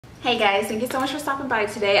Hey guys, thank you so much for stopping by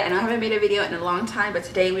today. I know I haven't made a video in a long time, but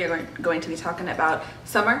today we are going to be talking about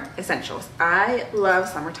summer essentials. I love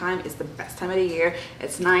summertime. It's the best time of the year.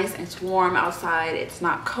 It's nice and it's warm outside. It's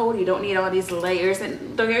not cold. You don't need all these layers.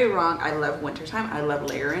 And don't get me wrong, I love wintertime. I love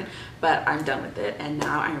layering, but I'm done with it. And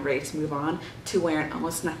now I'm ready to move on to wearing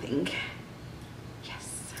almost nothing.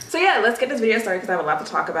 Yes. So yeah, let's get this video started because I have a lot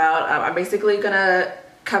to talk about. I'm basically gonna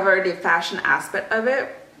cover the fashion aspect of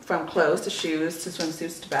it, from clothes to shoes to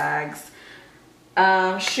swimsuits to bags.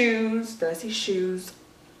 Shoes, did I say shoes?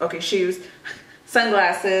 Okay, shoes,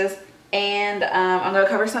 sunglasses, and I'm gonna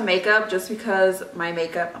cover some makeup just because my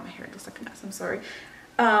makeup, oh, my hair looks like a mess, I'm sorry.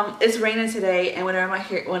 It's raining today, and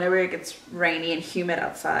whenever it gets rainy and humid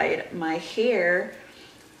outside, my hair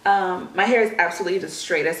is absolutely the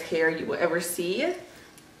straightest hair you will ever see.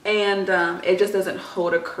 And it just doesn't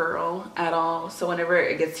hold a curl at all, so whenever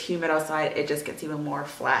it gets humid outside it just gets even more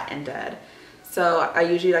flat and dead. So I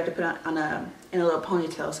usually like to put it on in a little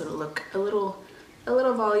ponytail so it'll look a little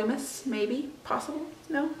voluminous, maybe, possible.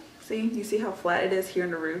 No, see, you see how flat it is here in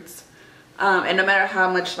the roots, and no matter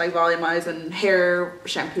how much like volumize and hair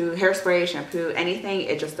shampoo, hairspray, shampoo, anything,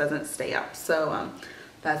 it just doesn't stay up. So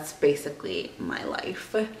that's basically my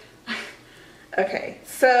life. Okay,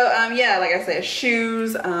 so yeah, like I said,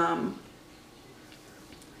 shoes. Let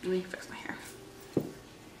me fix my hair.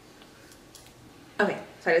 Okay,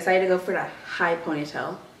 so I decided to go for the high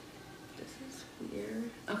ponytail. This is weird.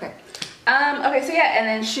 Okay. Okay, so yeah, and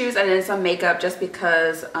then shoes and then some makeup just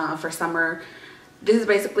because for summer, this is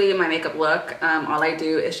basically my makeup look. All I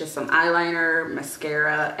do is just some eyeliner,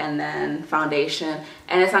 mascara, and then foundation.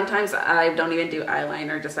 And then sometimes I don't even do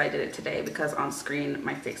eyeliner, just I did it today because on screen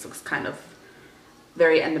my face looks kind of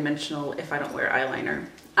very undimensional if I don't wear eyeliner.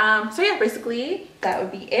 So yeah, basically that would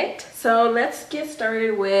be it. So let's get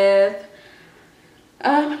started with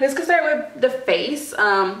the face.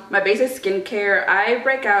 My basic skincare, I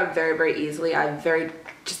break out very, very easily. I have very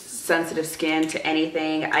just sensitive skin to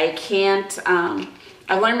anything. I can't,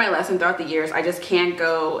 I've learned my lesson throughout the years. I just can't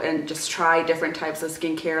go and just try different types of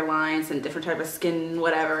skincare lines and different type of skin,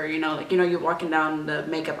 whatever, you know, like, you know, you're walking down the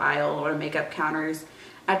makeup aisle or the makeup counters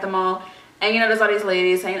at the mall. And you know, there's all these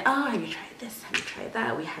ladies saying, oh, have you tried this? Have you tried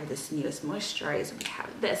that? We have this newest moisturizer, we have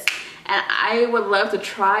this. And I would love to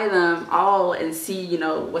try them all and see, you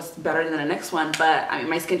know, what's better than the next one. But I mean,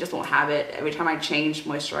 my skin just won't have it. Every time I change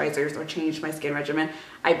moisturizers or change my skin regimen,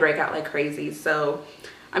 I break out like crazy. So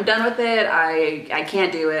I'm done with it. I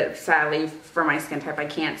can't do it, sadly, for my skin type, I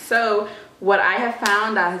can't. So what I have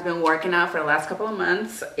found that has been working out for the last couple of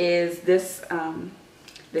months is this,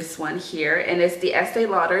 this one here. And it's the Estee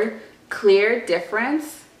Lauder Clear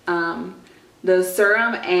Difference, the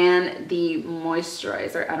serum and the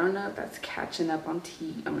moisturizer. I don't know if that's catching up on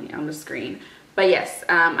the screen, but yes,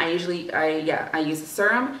 I use the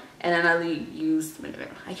serum, and then I use,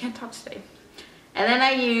 I can't talk today, and then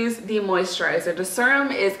I use the moisturizer. The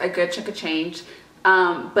serum is a good chunk of change,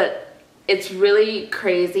 but it's really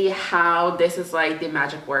crazy how this is like the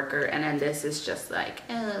magic worker, and then this is just like,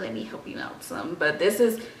 let me help you out some. But this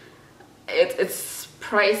is, it's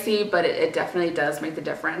pricey, but it definitely does make the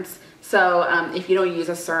difference. So if you don't use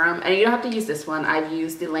a serum, and you don't have to use this one, I've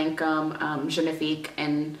used the Lancome Genifique,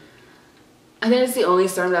 and I think it's the only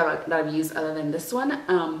serum that I've used other than this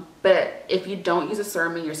one. But if you don't use a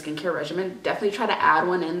serum in your skincare regimen, definitely try to add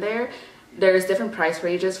one in there. There's different price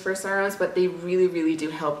ranges for serums, but they really, really do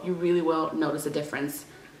help. You really will notice a difference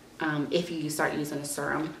if you start using a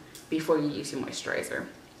serum before you use your moisturizer.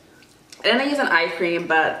 And then I use an eye cream,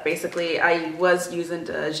 but basically I was using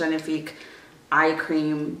the Genifique eye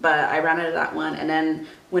cream, but I ran out of that one. And then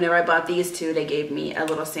whenever I bought these two, they gave me a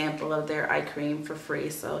little sample of their eye cream for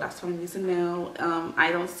free. So that's what I'm using now.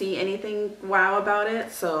 I don't see anything wow about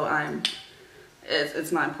it, so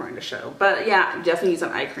it's not important to show. But yeah, definitely use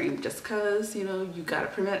an eye cream just because, you know, you gotta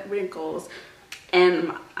prevent wrinkles.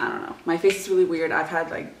 And I don't know, my face is really weird. I've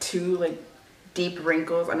had like 2 like deep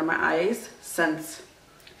wrinkles under my eyes since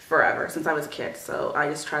forever, since I was a kid. So I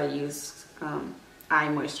just try to use eye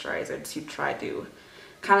moisturizer to try to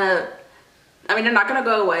kind of, I mean, they're not gonna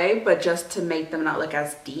go away, but just to make them not look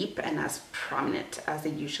as deep and as prominent as they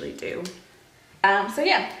usually do. So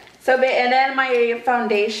yeah, and then my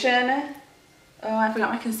foundation, oh, I forgot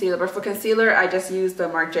my concealer, but for concealer I just use the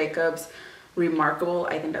Marc Jacobs Remarkable,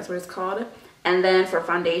 I think that's what it's called. And then for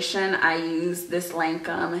foundation I use this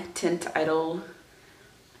Lancome Tint Idol.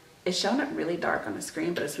 It's showing up really dark on the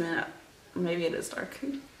screen, but it's maybe it is dark,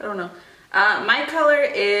 I don't know. My color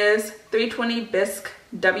is 320 Bisque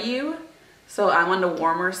W, so I'm on the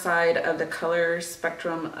warmer side of the color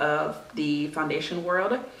spectrum of the foundation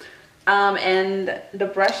world. And the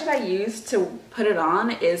brush that I use to put it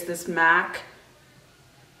on is this MAC.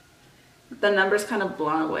 The number's kind of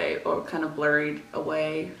blown away or kind of blurred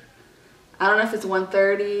away. I don't know if it's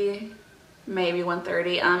 130, maybe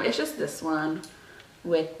 130. It's just this one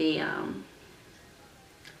with the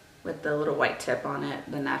little white tip on it,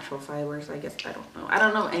 the natural fibers. I guess I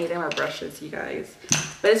don't know anything about brushes, you guys,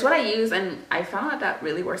 but it's what I use, and I found that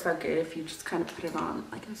really works out good if you just kind of put it on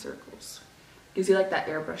like in circles. Gives you like that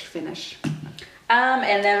airbrush finish.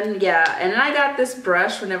 And then yeah, and then I got this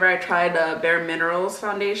brush whenever I tried Bare Minerals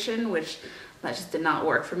foundation, which that just did not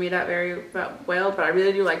work for me that well, but I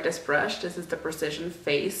really do like this brush. This is the Precision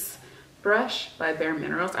Face brush by Bare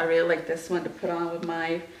Minerals. I really like this one to put on with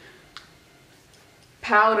my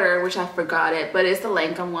powder, which I forgot it, but it's the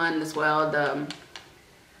Lancome one as well.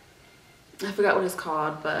 I forgot what it's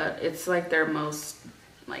called, but it's like their most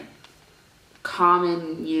like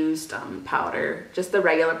common used powder, just the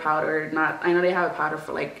regular powder. Not, I know they have a powder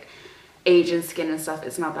for like Asian skin and stuff.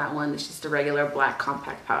 It's not that one. It's just a regular black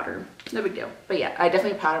compact powder. No big deal. But yeah, I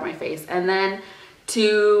definitely powder my face. And then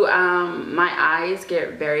to my eyes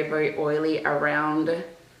get very, very oily around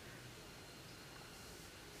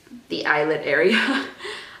the eyelid area.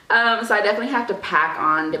 So I definitely have to pack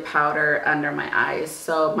on the powder under my eyes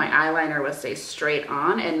so my eyeliner will stay straight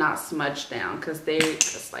on and not smudge down, because they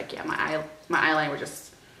just like, yeah, my eyeliner would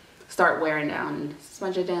just start wearing down and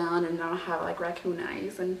smudge it down, and I'll have like raccoon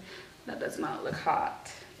eyes, and that does not look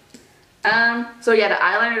hot. So yeah, the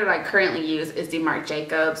eyeliner that I currently use is the Marc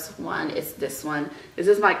Jacobs one. It's this one. This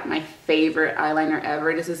is like my favorite eyeliner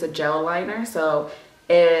ever. This is a gel liner, so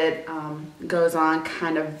it goes on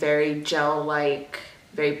kind of very gel-like,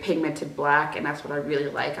 very pigmented black, and that's what I really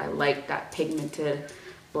like. I like that pigmented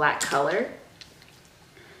black color.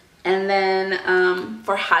 And then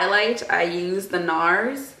for highlight, I use the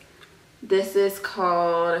Nars. This is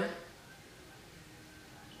called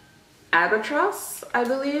Albatross, I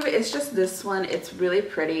believe. It's just this one. It's really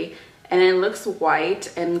pretty, and it looks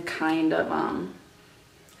white and kind of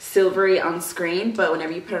silvery on screen, but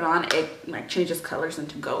whenever you put it on, it like changes colors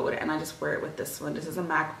into gold, and I just wear it with this one. This is a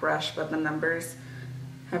MAC brush, but the numbers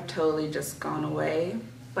have totally just gone away,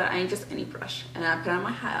 but I ain't just any brush. And I put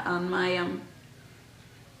it on my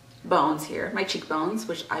bones here, my cheekbones,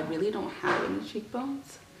 which I really don't have any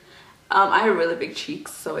cheekbones. I have really big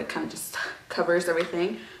cheeks, so it kind of just covers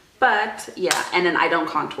everything. But yeah, and then I don't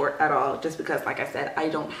contour at all, just because, like I said, I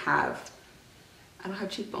don't have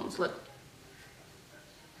cheekbones. Look,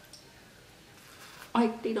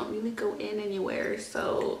 like they don't really go in anywhere,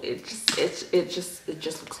 so it just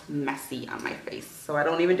looks messy on my face, so I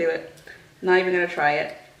don't even do it. Not even gonna try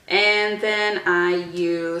it. And then I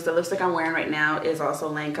use the lipstick I'm wearing right now is also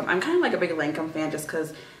Lancome. I'm kind of like a big Lancome fan, just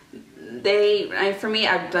because for me,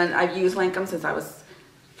 I've used Lancome since I was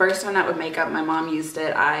first starting out with makeup. My mom used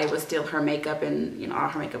it. I would steal her makeup, and you know, all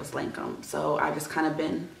her makeup was Lancome, so I've just kind of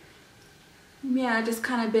been, yeah,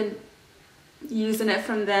 using it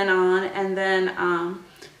from then on. And then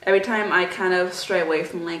every time I kind of stray away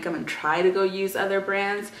from Lancome and try to go use other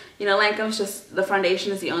brands, you know, Lancome's just, the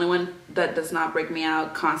foundation is the only one that does not break me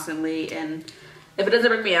out constantly, and if it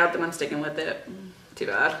doesn't break me out, then I'm sticking with it. Too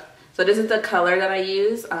bad. So this is the color that I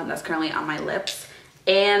use, that's currently on my lips,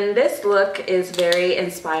 and this look is very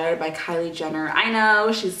inspired by Kylie Jenner. I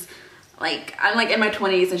know she's like, I'm like in my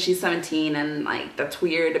 20s and she's 17, and like that's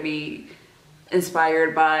weird to be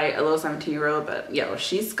inspired by a little 17-year-old, but yo,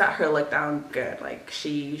 she's got her look down good. Like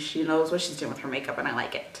she knows what she's doing with her makeup, and I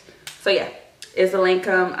like it. So yeah, it's the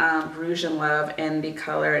Lancome Rouge in Love in the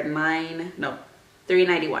color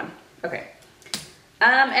 391. Okay.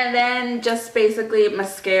 And then just basically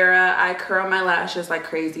mascara. I curl my lashes like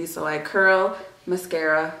crazy, so I curl,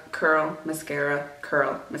 mascara, curl, mascara,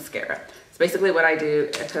 curl, mascara. It's basically what I do,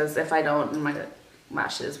 because if I don't, my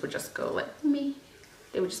lashes would just go like me.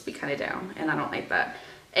 They would just be kind of down, and I don't like that.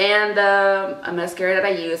 And a mascara that I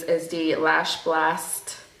use is the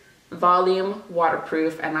Lashblast Volume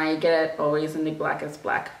Waterproof, and I get it always in the blackest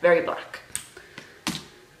black, very black.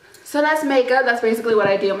 So that's makeup. That's basically what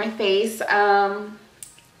I do on my face.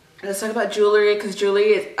 Let's talk about jewelry, because jewelry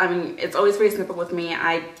is, I mean, it's always very simple with me.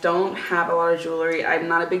 I don't have a lot of jewelry. I'm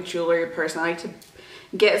not a big jewelry person. I like to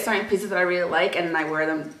get certain pieces that I really like, and then I wear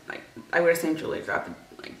them, like, I wear the same jewelry throughout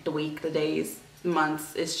the week, the days,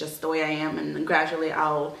 months. It's just the way I am, and then gradually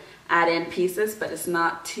I'll add in pieces, but it's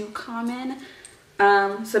not too common.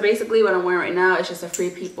 So basically what I'm wearing right now is just a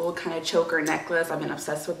Free People kind of choker necklace. I've been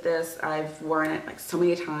obsessed with this. I've worn it like so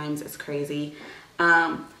many times, it's crazy.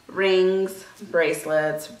 Rings,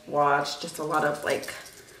 bracelets, watch, just a lot of like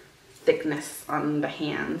thickness on the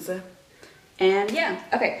hands. And yeah,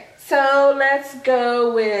 okay, so let's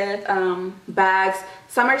go with bags.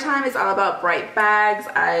 Summertime is all about bright bags.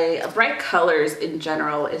 Bright colors in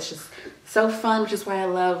general. It's just so fun, which is why I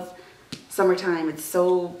love summertime. It's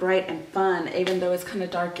so bright and fun, even though it's kind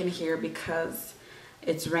of dark in here because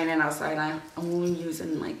it's raining outside. I'm only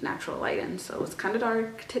using like natural lighting, so it's kind of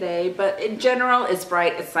dark today, but in general it's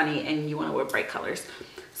bright, it's sunny, and you want to wear bright colors.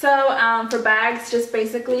 So for bags, just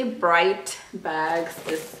basically bright bags.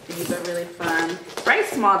 These are really fun. Bright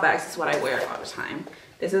small bags is what I wear all the time.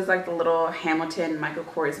 This is like the little Hamilton Michael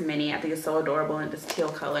Kors mini. I think it's so adorable in this teal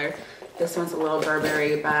color. This one's a little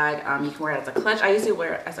Burberry bag. You can wear it as a clutch. I usually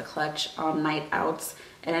wear it as a clutch on night outs.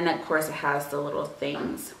 And then of course it has the little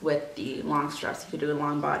things with the long straps. You can do a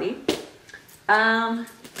long body.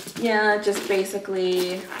 Yeah, just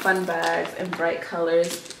basically fun bags and bright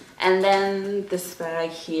colors. And then this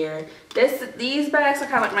bag here. These bags are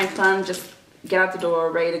kind of like my fun, just get out the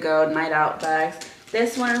door, ready to go, night out bags.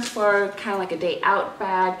 This one's for kind of like a day out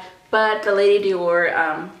bag, but the Lady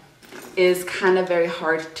Dior is kind of very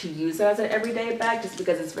hard to use as an everyday bag just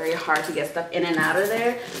because it's very hard to get stuff in and out of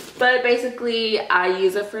there. But basically I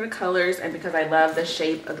use it for the colors and because I love the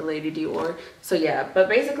shape of the Lady Dior. So yeah, but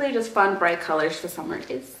basically just fun bright colors for summer.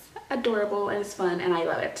 It's adorable and it's fun and I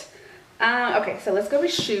love it. Okay, so let's go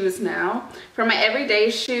with shoes now. For my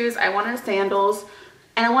everyday shoes, I wanted sandals.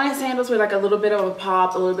 And I wanted sandals with like a little bit of a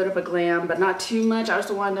pop, a little bit of a glam, but not too much. I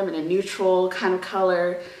also wanted them in a neutral kind of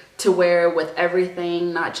color to wear with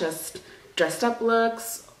everything, not just dressed up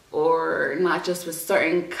looks or not just with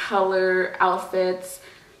certain color outfits.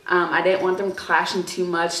 I didn't want them clashing too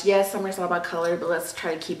much. Yes, summer's all about color, but let's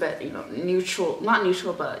try to keep it, you know, neutral, not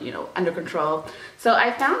neutral, but you know, under control. So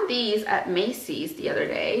I found these at Macy's the other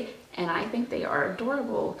day and I think they are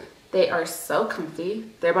adorable. They are so comfy.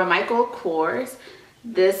 They're by Michael Kors.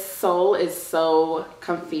 This sole is so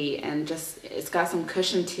comfy and just it's got some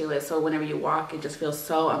cushion to it, so whenever you walk it just feels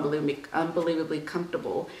so unbelievably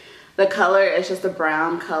comfortable. The color is just a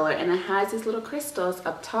brown color and it has these little crystals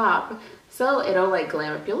up top, so it'll like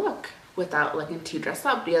glam up your look without looking too dressed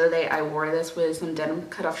up. The other day I wore this with some denim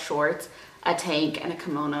cutoff shorts, a tank, and a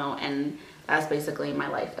kimono, and that's basically my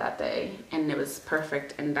life that day, and it was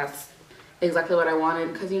perfect. And that's exactly what I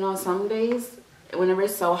wanted because, you know, some days whenever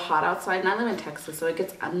it's so hot outside, and I live in Texas, so it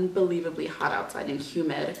gets unbelievably hot outside and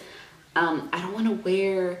humid. I don't want to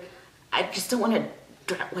wear, I just don't want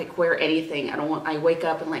to like wear anything. I wake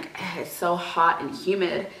up and like, it's so hot and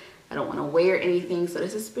humid. I don't want to wear anything. So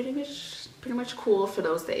this is pretty much cool for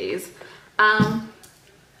those days. But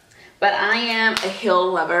I am a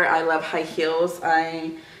heel lover. I love high heels.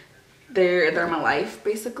 They're my life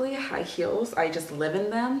basically. High heels. I just live in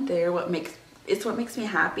them. It's what makes me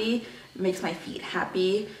happy. It makes my feet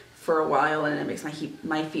happy for a while and it makes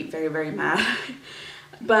my feet very, very mad.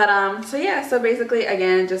 But so yeah, so basically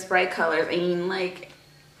again, just bright colors. I mean, like,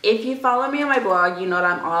 if you follow me on my blog, you know that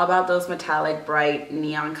I'm all about those metallic bright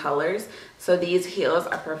neon colors. So these heels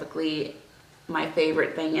are perfectly my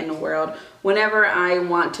favorite thing in the world. Whenever I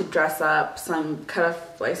want to dress up, some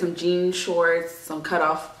cutoff, like some jean shorts, some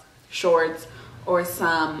cutoff shorts, or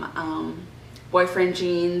some boyfriend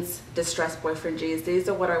jeans, distressed boyfriend jeans. These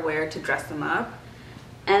are what I wear to dress them up.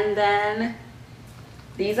 And then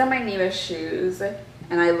these are my newest shoes,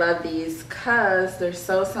 and I love these because they're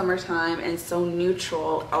so summertime and so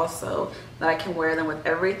neutral also that I can wear them with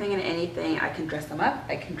everything and anything. I can dress them up,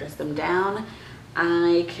 I can dress them down,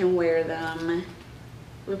 I can wear them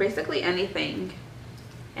with basically anything,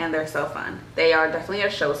 and they're so fun. They are definitely a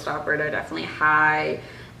showstopper. They're definitely high,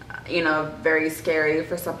 you know, very scary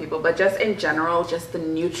for some people, but just in general, just the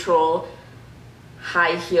neutral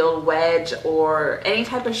high heel wedge or any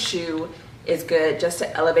type of shoe is good just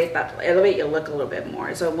to elevate your look a little bit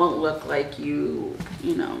more, so it won't look like you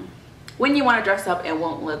know, when you want to dress up, it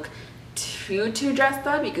won't look too dressed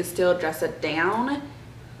up. You can still dress it down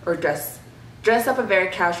or dress up a very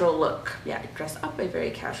casual look. Yeah, dress up a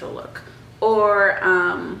very casual look. Or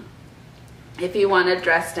if you want to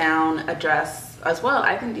dress down a dress as well,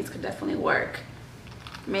 I think these could definitely work.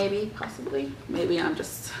 Maybe, possibly, maybe I'm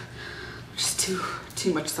just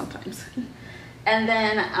too much sometimes. And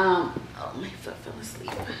then oh, my foot fell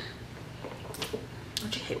asleep.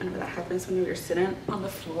 Don't you hate whenever that happens, when you're sitting on the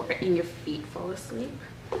floor and your feet fall asleep?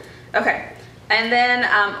 Okay, and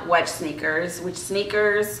then wedge sneakers, which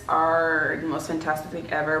sneakers are the most fantastic thing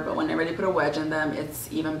ever, but whenever they put a wedge in them,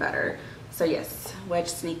 it's even better. So yes, wedge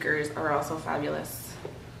sneakers are also fabulous.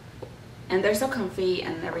 And they're so comfy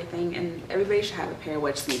and everything, and everybody should have a pair of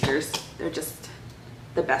wedge sneakers. They're just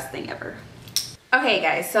the best thing ever. Okay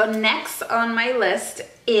guys, so next on my list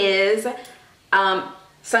is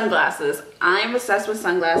Sunglasses. I'm obsessed with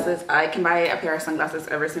sunglasses. I can buy a pair of sunglasses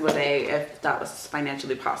every single day if that was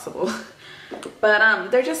financially possible.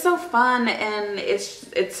 But they're just so fun, and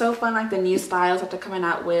it's so fun, like the new styles that they're coming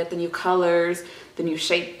out with, the new colors, the new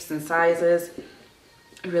shapes and sizes.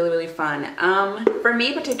 Really fun. For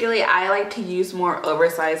me particularly, I like to use more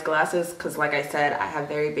oversized glasses because, like I said, I have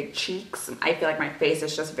very big cheeks. I feel like my face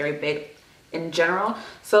is just very big in general,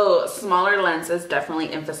 so smaller lenses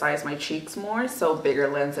definitely emphasize my cheeks more, so bigger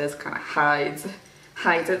lenses kind of hides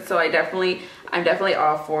it. So I'm definitely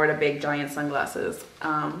all for the big giant sunglasses,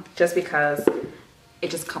 just because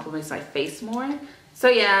it just complements my face more. So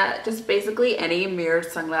yeah, just basically any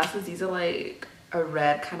mirrored sunglasses. These are like a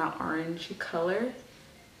red kind of orangey color,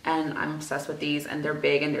 and I'm obsessed with these, and they're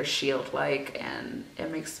big and they're shield like, and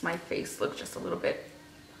it makes my face look just a little bit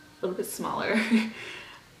smaller.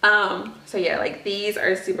 So yeah, like these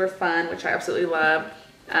are super fun, which I absolutely love.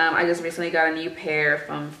 I just recently got a new pair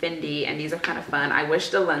from Fendi, and these are kind of fun. I wish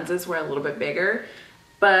the lenses were a little bit bigger,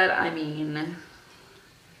 but I mean,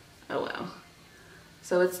 oh well.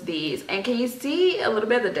 So it's these, and can you see a little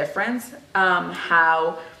bit of the difference?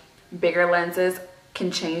 How bigger lenses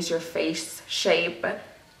can change your face shape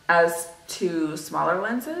as to smaller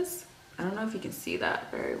lenses. I don't know if you can see that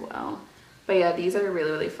very well. But yeah, these are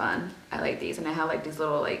really fun. I like these, and I have like these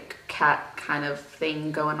little like cat kind of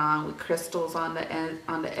thing going on with crystals on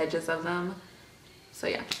the edges of them. So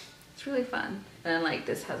yeah, it's really fun. And like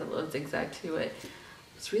this has a little zigzag to it.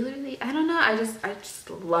 It's really, I don't know, I just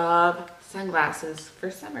love sunglasses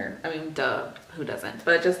for summer. I mean, duh, who doesn't?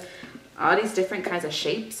 But just all these different kinds of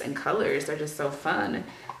shapes and colors, they're just so fun.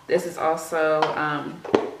 This is also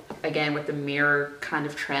again with the mirror kind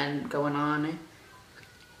of trend going on.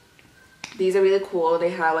 These are really cool.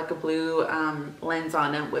 They have like a blue lens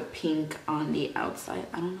on them with pink on the outside.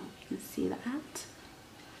 I don't know if you can see that.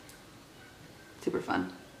 Super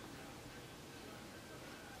fun.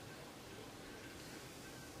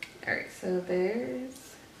 All right, so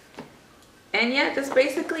there's, and yeah, just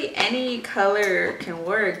basically any color can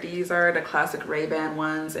work. These are the classic Ray-Ban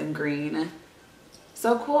ones in green.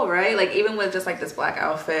 So cool, right? Like even with just like this black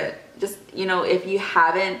outfit, just, you know, if you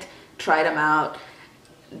haven't tried them out,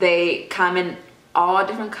 they come in all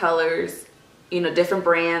different colors, you know, different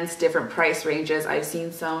brands, different price ranges. I've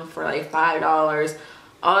seen some for like $5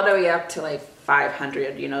 all the way up to like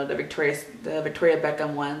 $500, you know, the Victoria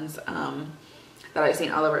Beckham ones that I've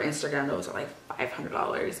seen all over Instagram, those are like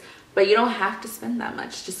 $500. But you don't have to spend that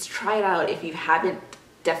much. Just try it out. If you haven't,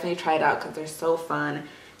 definitely try it out because they're so fun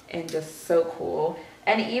and just so cool.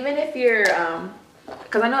 And even if you're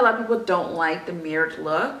because I know a lot of people don't like the mirrored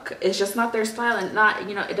look. It's just not their style, and not,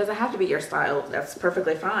 you know, it doesn't have to be your style. That's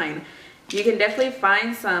perfectly fine. You can definitely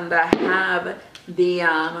find some that have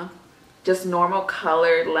the just normal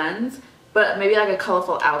colored lens, but maybe like a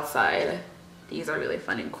colorful outside. These are really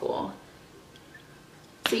fun and cool.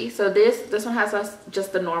 See, so this one has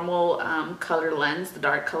just the normal color lens, the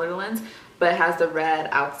dark color lens, but it has the red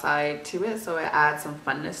outside to it, so it adds some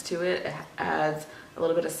funness to it. It adds a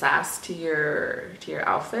little bit of sass to your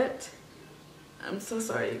outfit. I'm so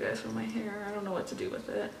sorry, you guys, for my hair. I don't know what to do with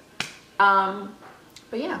it. But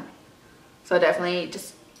yeah, so definitely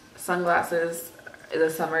just sunglasses is a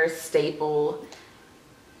summer staple.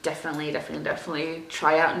 Definitely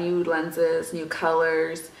try out new lenses, new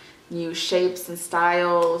colors, new shapes and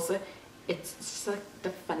styles. It's just like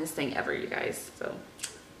the funnest thing ever, you guys. So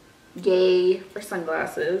yay for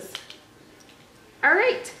sunglasses. All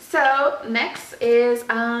right, so next is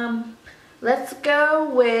let's go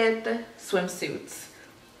with swimsuits.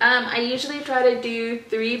 I usually try to do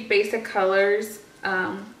 3 basic colors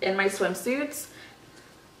in my swimsuits.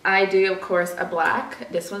 I do, of course, a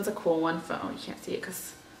black. This one's a cool one from, oh, you can't see it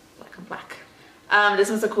because black on black.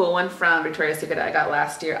 This one's a cool one from Victoria's Secret that I got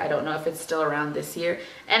last year. I don't know if it's still around this year.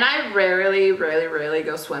 And I rarely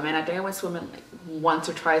go swimming. I think I went swimming like once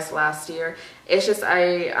or twice last year. It's just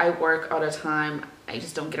I work all the time. I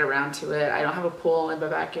just don't get around to it. I don't have a pool in my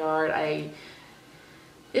backyard.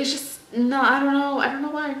 It's just, no, I don't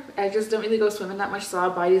know why. I just don't really go swimming that much, so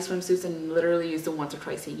I'll buy these swimsuits and literally use them once or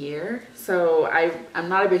twice a year. So I'm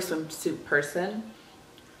not a big swimsuit person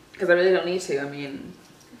because I really don't need to. I mean,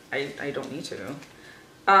 I don't need to.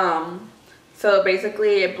 So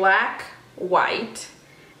basically black, white,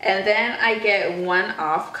 and then I get one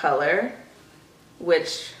off color,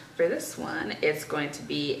 which for this one it's going to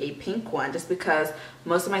be a pink one, just because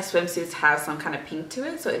most of my swimsuits have some kind of pink to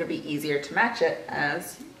it, so it'll be easier to match it,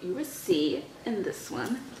 as you will see in this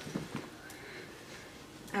one.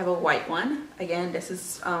 I have a white one. Again, this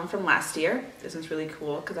is from last year. This one's really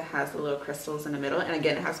cool because it has the little crystals in the middle, and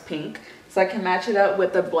again it has pink, so I can match it up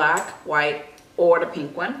with the black, white, or the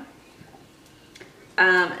pink one.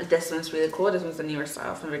 This one's really cool. This one's a newer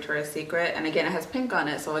style from Victoria's Secret, and again it has pink on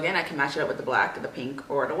it, so again I can match it up with the black, the pink,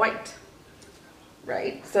 or the white,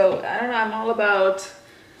 right? So I don't know, I'm all about.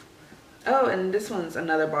 Oh, and this one's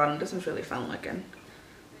another bottom. This one's really fun looking.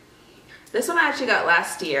 This one I actually got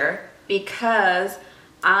last year because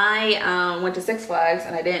I went to Six Flags,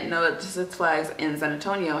 and I didn't know that Six Flags in San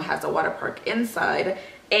Antonio has a water park inside,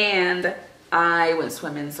 and I went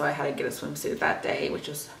swimming, so I had to get a swimsuit that day, which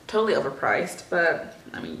was totally overpriced, but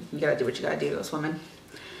I mean, you gotta do what you gotta do to go swimming.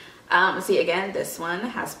 See, again, this one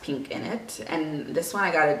has pink in it, and this one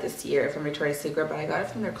I got it this year from Victoria's Secret, but I got it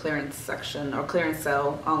from their clearance section or clearance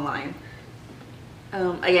sale online.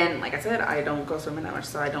 Again, like I said, I don't go swimming that much,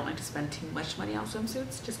 so I don't like to spend too much money on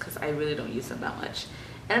swimsuits just because I really don't use them that much.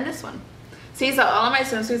 And this one. See, so all of my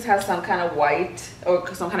swimsuits have some kind of white or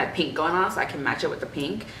some kind of pink going on, so I can match it with the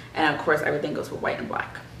pink. And of course, everything goes with white and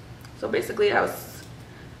black. So basically, that was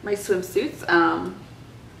my swimsuits.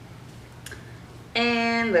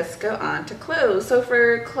 And let's go on to clothes. So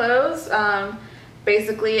for clothes,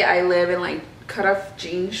 basically, I live in like cut-off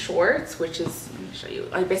jean shorts, which is, let me show you,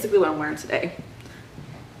 like basically what I'm wearing today.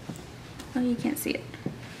 Oh, you can't see it.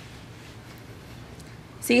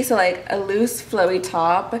 See, so like a loose flowy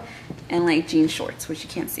top and like jean shorts, which you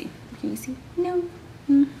can't see. Can you see? No.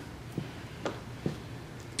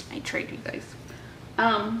 I tried, you guys.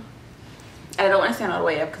 I don't want to stand all the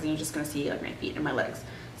way up because you're just gonna see like my feet and my legs.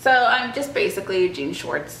 So I'm just basically jean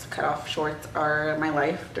shorts. Cut off shorts are my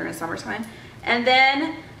life during summertime. And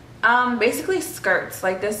then basically skirts,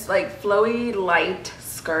 like this like flowy light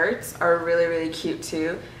skirts are really, really cute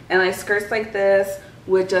too. And like skirts like this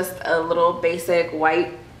with just a little basic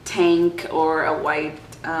white tank or a white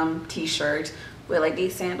t-shirt with like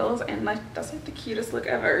these sandals, and like that's like the cutest look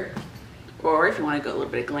ever. Or if you want to go a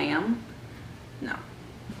little bit of glam, no.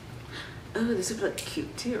 Oh, this would look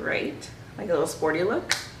cute too, right? Like a little sporty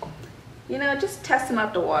look. You know, just testing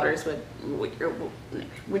out the waters with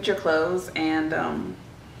your clothes. And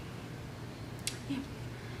yeah.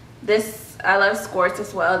 This, I love Skorts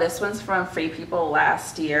as well. This one's from Free People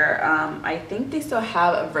last year. I think they still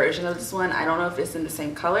have a version of this one. I don't know if it's in the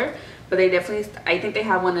same color, but they definitely, I think they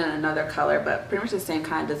have one in another color, but pretty much the same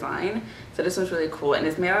kind of design. So this one's really cool, and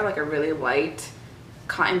it's made out of like a really light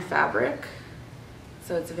cotton fabric.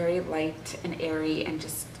 So it's very light and airy and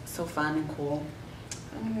just so fun and cool.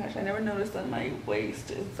 Oh my gosh, I never noticed that my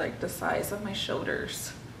waist is like the size of my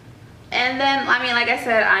shoulders. And then, I mean, like I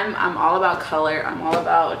said, I'm all about color. I'm all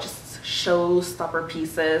about just showstopper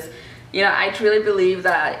pieces. You know, I truly believe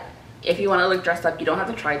that if you want to look dressed up, you don't have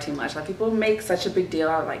to try too much. Like, people make such a big deal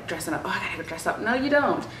out of like dressing up. Oh, I gotta go dress up. No, you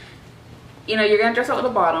don't. You know, you're gonna dress up with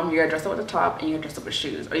the bottom, you're gonna dress up with the top, and you're gonna dress up with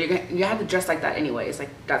shoes. Or you have to dress like that anyways. Like,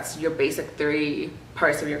 that's your basic 3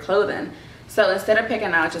 parts of your clothing. So instead of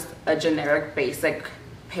picking out just a generic basic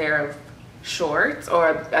pair of shorts or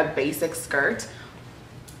a basic skirt,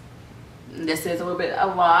 this is a little bit a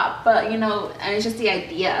lot, but you know, and it's just the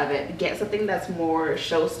idea of it. Get something that's more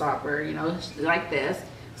showstopper, you know, like this.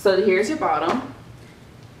 So here's your bottom.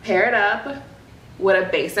 Pair it up with a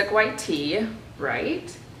basic white tee,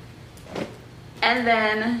 right? And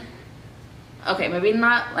then, okay, maybe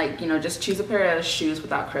not like, you know, just choose a pair of shoes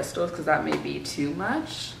without crystals, because that may be too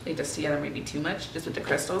much. They just together may be too much just with the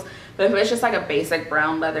crystals. But if it's just like a basic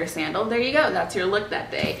brown leather sandal, there you go. That's your look that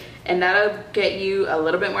day. And that'll get you a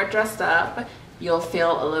little bit more dressed up. You'll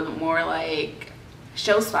feel a little bit more like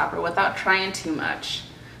showstopper without trying too much.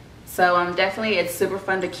 So definitely, it's super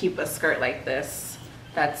fun to keep a skirt like this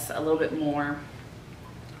that's a little bit more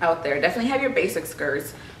out there. Definitely have your basic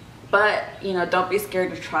skirts, but you know, don't be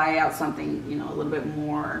scared to try out something, you know, a little bit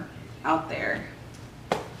more out there.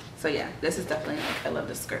 So yeah, this is definitely like, I love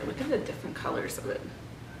this skirt. Look at the different colors of it.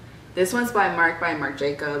 This one's by Marc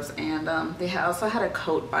Jacobs, and they also had a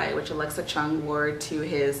coat by it, which Alexa Chung wore to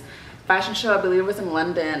his fashion show. I believe it was in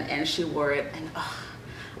London, and she wore it, and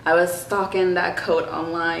I was stalking that coat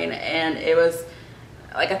online, and it was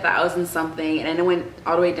like $1,000 something, and then it went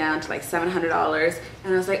all the way down to like $700,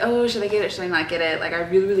 and I was like, oh, should I get it, should I not get it? Like, I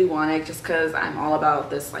really want it just because I'm all about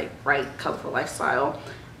this like bright, colorful lifestyle.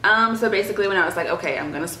 So basically, when I was like, okay,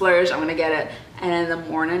 I'm gonna splurge, I'm gonna get it, and in the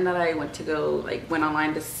morning that I went to go, like, went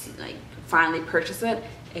online to see, like, finally purchase it,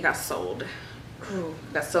 it got sold. Ooh,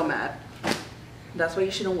 got so mad. That's why you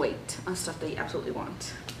shouldn't wait on stuff that you absolutely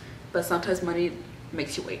want, but sometimes money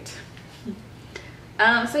makes you wait.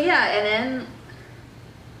 So yeah, and then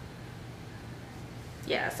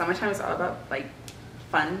yeah, summertime is all about like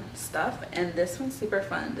fun stuff, and this one's super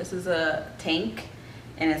fun. This is a tank,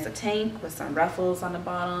 and it's a tank with some ruffles on the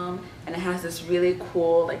bottom, and it has this really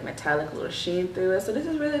cool like metallic little sheen through it. So this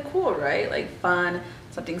is really cool, right? Like fun,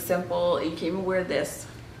 something simple. You can even wear this.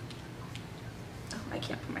 Oh, I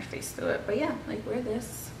can't put my face through it, but yeah, like wear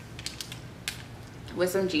this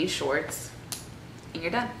with some jean shorts and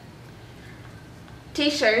you're done.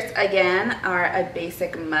 T-shirts again are a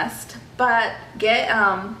basic must, but get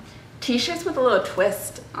t-shirts with a little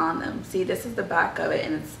twist on them. See, this is the back of it,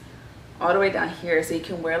 and it's all the way down here, so you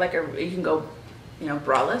can wear like you can go, you know,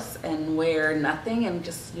 braless and wear nothing and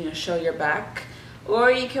just, you know, show your back, or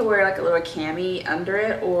you can wear like a little cami under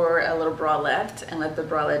it or a little bralette and let the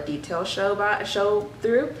bralette detail show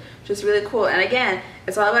through, which is really cool. And again,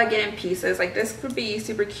 it's all about getting pieces. Like this would be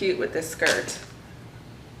super cute with this skirt.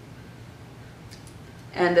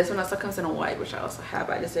 And this one also comes in a white, which I also have.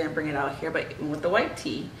 I just didn't bring it out here, but even with the white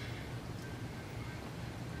tee.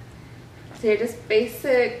 So you're just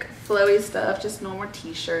basic flowy stuff, just normal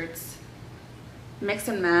t-shirts. Mix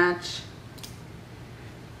and match.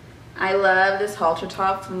 I love this halter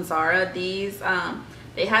top from Zara. These,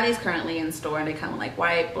 they have these currently in store, and they come in like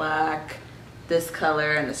white, black, this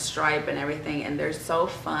color, and the stripe and everything, and they're so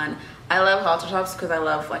fun. I love halter tops because I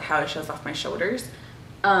love like how it shows off my shoulders.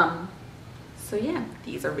 So yeah,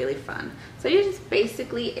 these are really fun. So you're just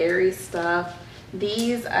basically airy stuff.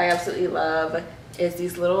 These I absolutely love is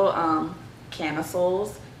these little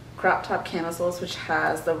camisoles, crop top camisoles, which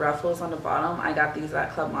has the ruffles on the bottom. I got these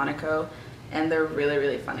at Club Monaco, and they're really,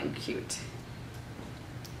 really fun and cute.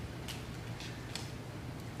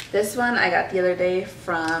 This one I got the other day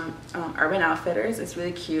from Urban Outfitters. It's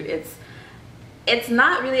really cute. It's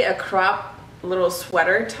not really a crop little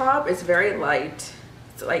sweater top. It's very light.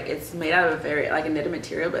 Like it's made out of very like a knitted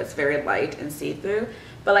material, but it's very light and see-through.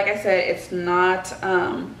 But like I said, it's not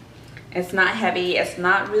heavy, it's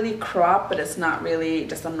not really crop, but it's not really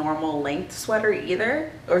just a normal length sweater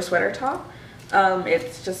either, or sweater top.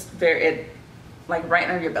 It's just very like right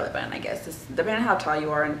under your belly button, I guess. It's depending on how tall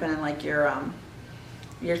you are and depending on like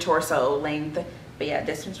your torso length. But yeah,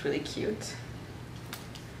 this one's really cute.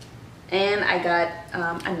 And I got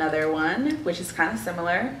another one which is kind of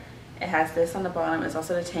similar. It has this on the bottom, it's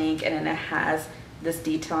also the tank, and then it has this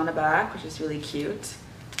detail on the back, which is really cute.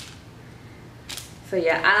 So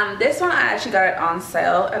yeah, this one I actually got it on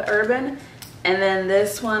sale at Urban, and then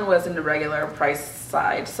this one was in the regular price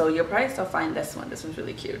side, so you'll probably still find this one. This one's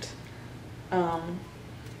really cute.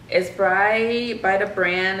 It's by the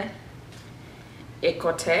brand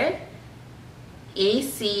Skort,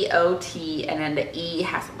 E-C-O-T, and then the E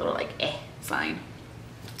has a little like sign.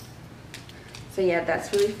 So yeah,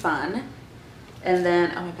 that's really fun. And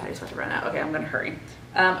then, oh, my battery's about to run out. Okay, I'm gonna hurry.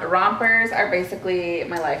 Rompers are basically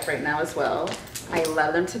my life right now as well. I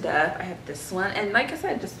love them to death. I have this one, and like I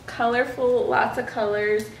said, just colorful, lots of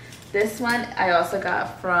colors. This one I also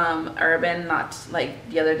got from Urban, not like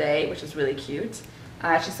the other day, which is really cute.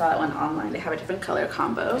 I actually saw that one online. They have a different color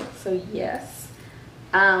combo, so yes.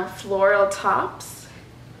 Floral tops,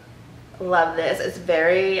 love this. It's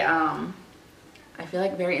very, I feel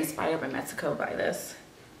like very inspired by Mexico by this.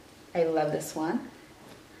 I love this one.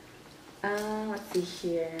 Let's see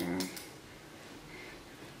here.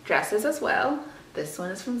 Dresses as well. This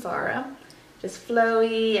one is from Zara. Just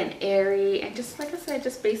flowy and airy, and just like I said,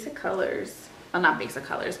 just basic colors. Well, not basic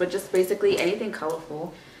colors, but just basically anything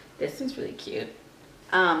colorful. This one's really cute.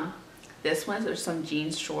 This one, there's some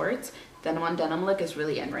jeans shorts. Denim on denim look is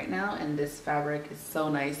really in right now, and this fabric is so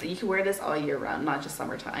nice. And you can wear this all year round, not just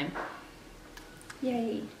summertime.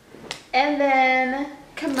 Yay. And then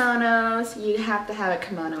kimonos. You have to have a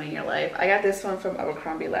kimono in your life. I got this one from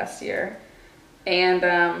Abercrombie last year, and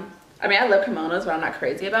I mean, I love kimonos, but I'm not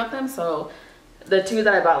crazy about them. So the two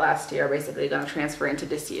that I bought last year are basically going to transfer into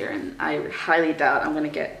this year, and I highly doubt I'm going to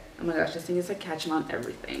get, oh my gosh, this thing is like catching on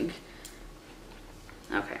everything.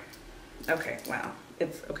 Okay, wow,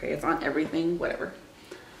 it's okay, it's on everything, whatever.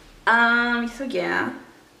 So yeah,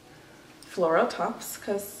 floral tops,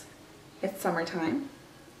 because it's summertime.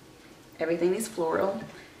 Everything is floral.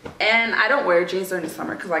 And I don't wear jeans during the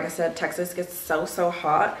summer because, like I said, Texas gets so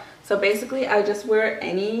hot. So basically I just wear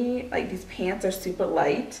any, like, these pants are super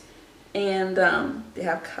light, and they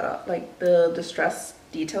have cut up like the distress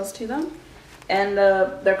details to them, and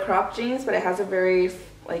they're crop jeans, but it has a very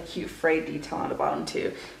like cute frayed detail on the bottom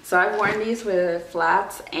too. So I've worn these with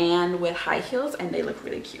flats and with high heels, and they look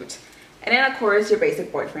really cute. And then of course your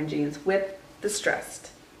basic boyfriend jeans with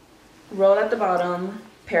distressed, roll at the bottom,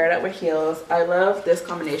 pair it up with heels. I love this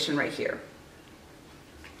combination right here.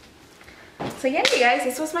 So yeah, you guys,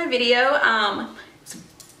 this was my video. It's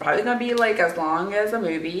probably gonna be like as long as a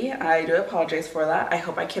movie. I do apologize for that. I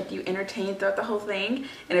hope I kept you entertained throughout the whole thing,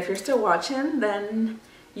 and if you're still watching, then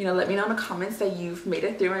you know, let me know in the comments that you've made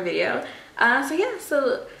it through my video. So yeah,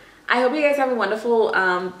 so I hope you guys have a wonderful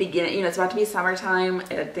beginning. You know, it's about to be summertime.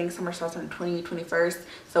 I think summer starts on 21st,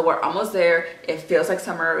 so we're almost there. It feels like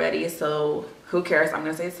summer already, so who cares? I'm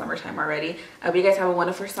gonna say it's summertime already. I hope you guys have a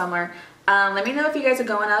wonderful summer. Let me know if you guys are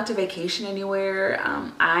going out to vacation anywhere.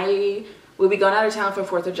 I will be going out of town for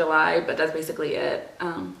 4th of July, but that's basically it.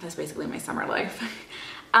 That's basically my summer life.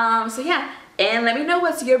 So yeah, and let me know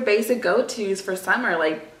what's your basic go-tos for summer.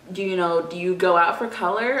 Like, do you go out for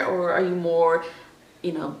color, or are you more,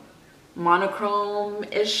 you know,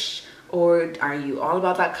 monochrome-ish, or are you all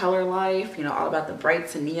about that color life, you know, all about the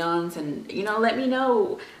brights and neons? And, you know, let me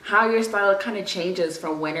know how your style kind of changes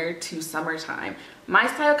from winter to summertime. My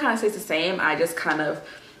style kind of stays the same. I just kind of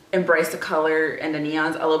embrace the color and the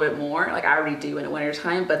neons a little bit more, like I already do in the winter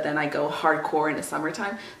time, but then I go hardcore in the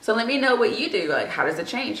summertime. So let me know what you do. Like, how does it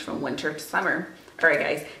change from winter to summer? All right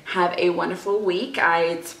guys, have a wonderful week.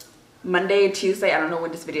 It's Monday, Tuesday, I don't know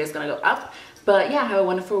when this video is gonna go up, but yeah, have a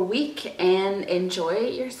wonderful week and enjoy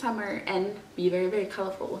your summer and be very, very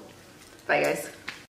colorful. Bye guys.